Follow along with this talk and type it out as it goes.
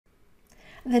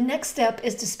The next step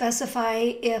is to specify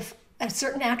if a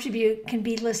certain attribute can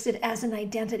be listed as an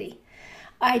identity.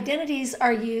 Identities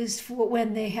are used for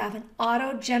when they have an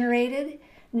auto-generated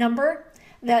number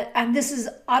and this is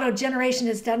auto-generation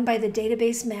is done by the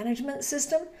database management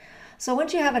system. So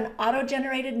once you have an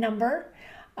auto-generated number,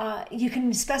 you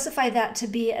can specify that to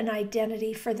be an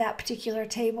identity for that particular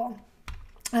table.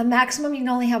 A maximum, you can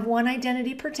only have one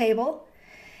identity per table,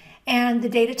 and the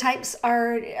data types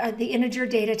are the integer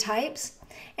data types.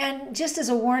 And just as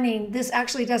a warning, this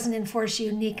actually doesn't enforce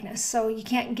uniqueness, so you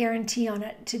can't guarantee on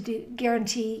it to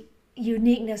guarantee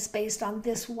uniqueness based on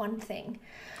this one thing.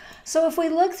 So if we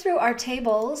look through our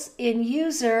tables in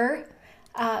user,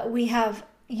 we have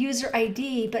user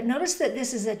ID, but notice that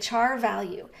this is a char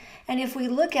value. And if we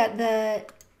look at the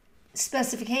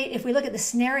specification, if we look at the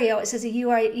scenario, it says a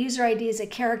user ID is a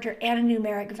character and a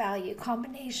numeric value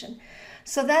combination.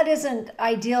 So that isn't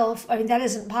ideal. I mean, that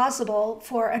isn't possible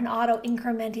for an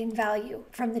auto-incrementing value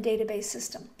from the database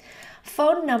system.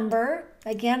 Phone number,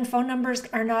 again, phone numbers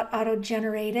are not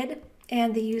auto-generated,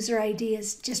 and the user ID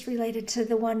is just related to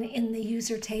the one in the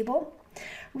user table.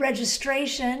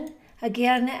 Registration,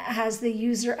 again, has the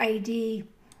user ID.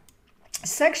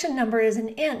 Section number is an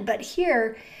int, but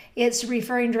here it's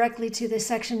referring directly to the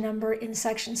section number in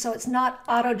section, so it's not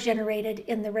auto-generated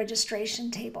in the registration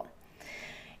table.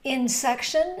 In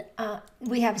section,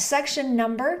 we have section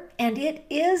number, and it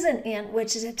is an int,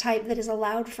 which is a type that is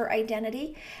allowed for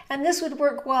identity. And this would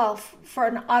work well for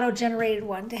an auto-generated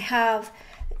one, to have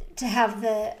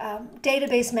the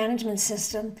database management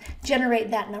system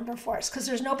generate that number for us, because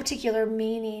there's no particular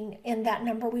meaning in that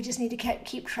number. We just need to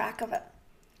keep track of it.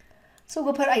 So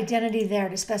we'll put identity there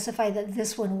to specify that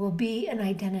this one will be an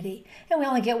identity. And we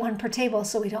only get one per table,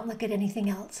 so we don't look at anything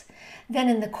else. Then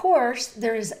in the course,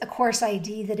 there is a course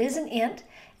ID that is an int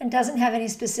and doesn't have any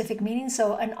specific meaning,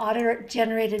 so an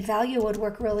auto-generated value would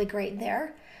work really great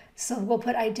there. So we'll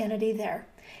put identity there.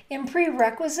 In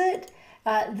prerequisite,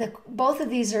 both of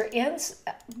these are ints,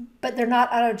 but they're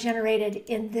not auto-generated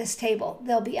in this table.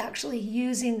 They'll be actually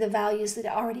using the values that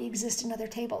already exist in other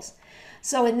tables.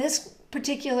 So in this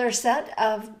particular set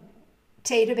of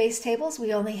database tables,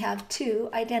 we only have two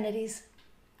identities.